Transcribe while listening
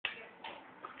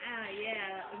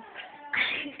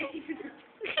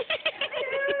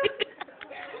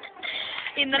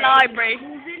In the library. In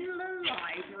the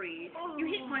library. You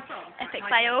hit my phone. Epic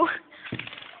fail.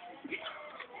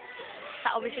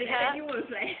 That obviously Don't hurt. you want to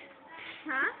play?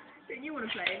 Huh? Don't you want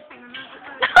to play?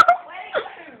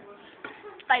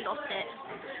 They lost it.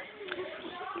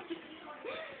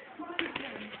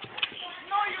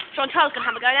 Chantal's gonna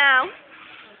have a go now.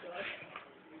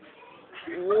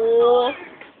 Oh.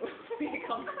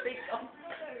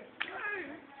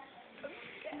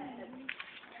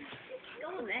 Go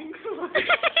on then.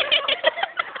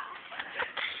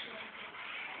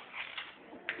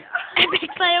 Epic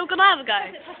fail, gonna have a go.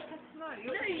 No,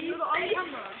 you're not on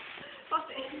camera. Fuck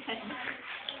it.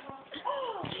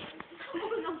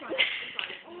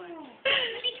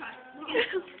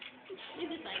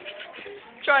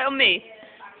 Try it on me.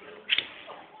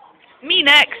 Me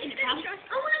next.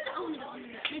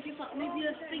 Maybe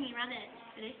a thingy around there.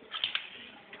 Ready?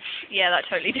 Yeah, that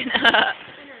totally didn't hurt.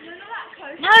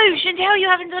 No, Chantel, you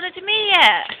haven't done it to me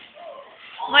yet.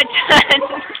 My turn.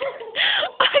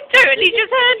 I totally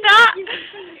just heard that.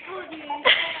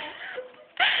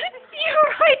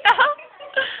 You're right now.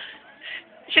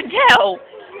 Chantel.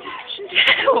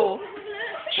 Chantel.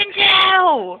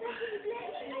 Chantel.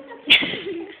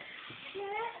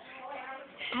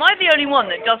 Am I the only one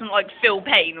that doesn't like feel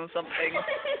pain or something?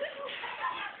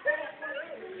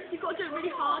 You've got to do it really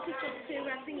hard to get to a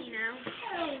thingy now.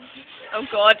 Oh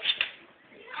God.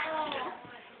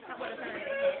 That would have hurt.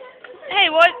 Hey,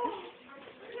 what?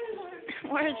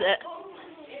 Where is it?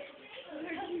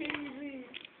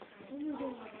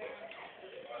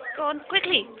 Go on,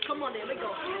 quickly. Come on, here we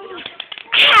go.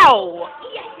 Ow!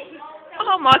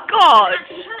 Oh my God.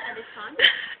 You hurt her this time.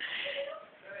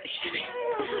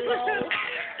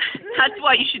 That's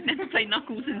why you should never play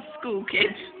Knuckles in school,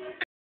 kids.